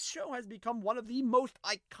from, this show has become one of the most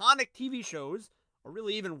iconic TV shows or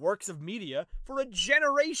really even works of media, for a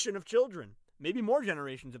generation of children. Maybe more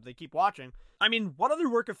generations if they keep watching. I mean, what other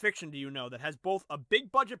work of fiction do you know that has both a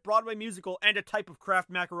big-budget Broadway musical and a type of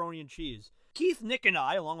Kraft macaroni and cheese? Keith, Nick, and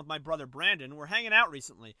I, along with my brother Brandon, were hanging out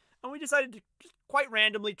recently, and we decided to just quite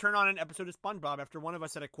randomly turn on an episode of SpongeBob after one of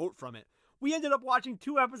us had a quote from it. We ended up watching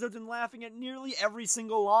 2 episodes and laughing at nearly every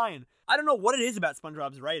single line. I don't know what it is about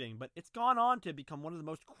SpongeBob's writing, but it's gone on to become one of the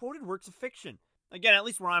most quoted works of fiction. Again, at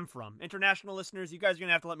least where I'm from. International listeners, you guys are going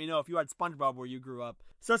to have to let me know if you had SpongeBob where you grew up.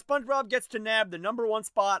 So SpongeBob gets to nab the #1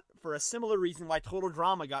 spot for a similar reason why Total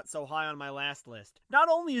Drama got so high on my last list. Not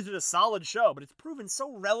only is it a solid show, but it's proven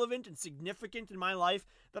so relevant and significant in my life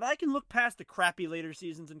that I can look past the crappy later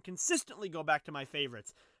seasons and consistently go back to my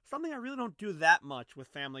favorites. Something I really don't do that much with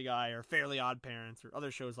Family Guy or Fairly Odd Parents or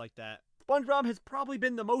other shows like that. SpongeBob has probably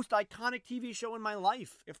been the most iconic TV show in my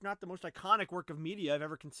life, if not the most iconic work of media I've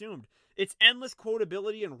ever consumed. Its endless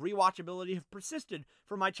quotability and rewatchability have persisted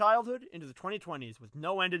from my childhood into the 2020s with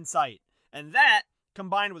no end in sight. And that,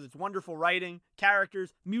 combined with its wonderful writing,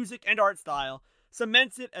 characters, music, and art style,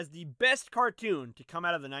 cements it as the best cartoon to come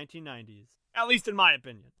out of the 1990s. At least in my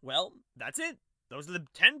opinion. Well, that's it. Those are the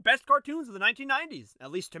 10 best cartoons of the 1990s,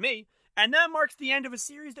 at least to me. And that marks the end of a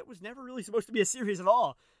series that was never really supposed to be a series at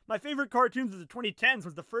all. My favorite cartoons of the 2010s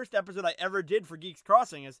was the first episode I ever did for Geeks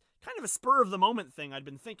Crossing as kind of a spur-of-the-moment thing I'd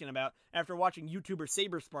been thinking about after watching YouTuber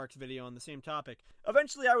SaberSparks' video on the same topic.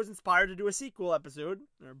 Eventually, I was inspired to do a sequel episode,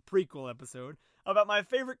 or prequel episode, about my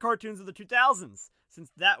favorite cartoons of the 2000s,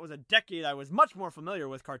 since that was a decade I was much more familiar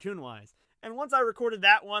with cartoon-wise. And once I recorded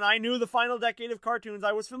that one, I knew the final decade of cartoons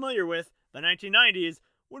I was familiar with, the 1990s,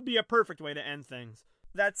 would be a perfect way to end things.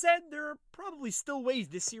 That said, there are probably still ways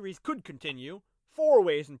this series could continue. 4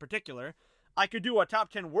 ways in particular. I could do a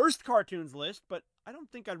top 10 worst cartoons list, but I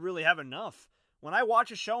don't think I'd really have enough. When I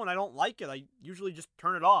watch a show and I don't like it, I usually just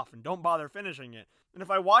turn it off and don't bother finishing it. And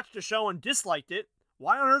if I watched a show and disliked it,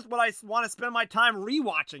 why on earth would I want to spend my time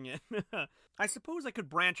rewatching it? I suppose I could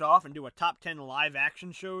branch off and do a top 10 live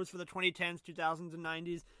action shows for the 2010s, 2000s, and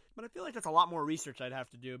 90s, but I feel like that's a lot more research I'd have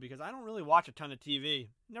to do because I don't really watch a ton of TV.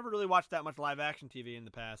 Never really watched that much live action TV in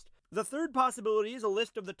the past. The third possibility is a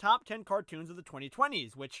list of the top 10 cartoons of the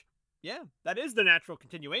 2020s, which, yeah, that is the natural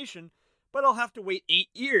continuation, but I'll have to wait 8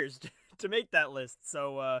 years to make that list,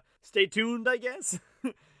 so stay tuned, I guess.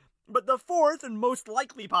 But the fourth and most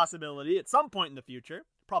likely possibility at some point in the future,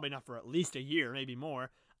 probably not for at least a year, maybe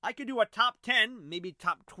more, I could do a top 10, maybe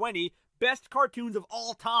top 20 best cartoons of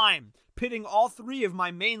all time, pitting all 3 of my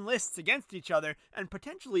main lists against each other and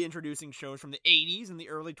potentially introducing shows from the 80s and the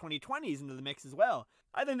early 2020s into the mix as well.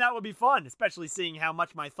 I think that would be fun, especially seeing how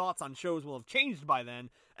much my thoughts on shows will have changed by then,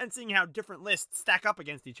 and seeing how different lists stack up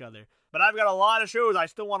against each other. But I've got a lot of shows I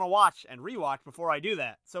still want to watch and rewatch before I do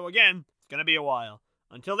that, so again, it's gonna be a while.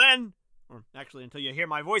 Until then, or actually until you hear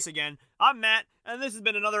my voice again, I'm Matt, and this has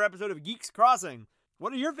been another episode of Geeks Crossing.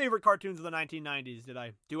 What are your favorite cartoons of the 1990s? Did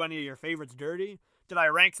I do any of your favorites dirty? Did I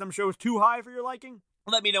rank some shows too high for your liking?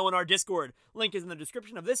 Let me know in our Discord. Link is in the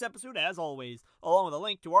description of this episode, as always, along with a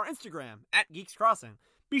link to our Instagram, @GeeksCrossing.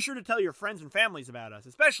 Be sure to tell your friends and families about us,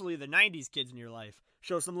 especially the 90s kids in your life.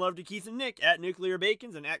 Show some love to Keith and Nick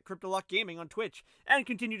 @NuclearBacons and @CryptoLuckGaming on Twitch, and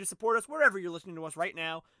continue to support us wherever you're listening to us right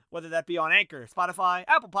now, whether that be on Anchor, Spotify,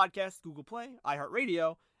 Apple Podcasts, Google Play,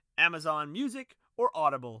 iHeartRadio, Amazon Music, or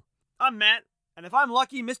Audible. I'm Matt, and if I'm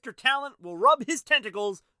lucky, Mr. Talent will rub his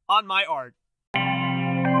tentacles on my art.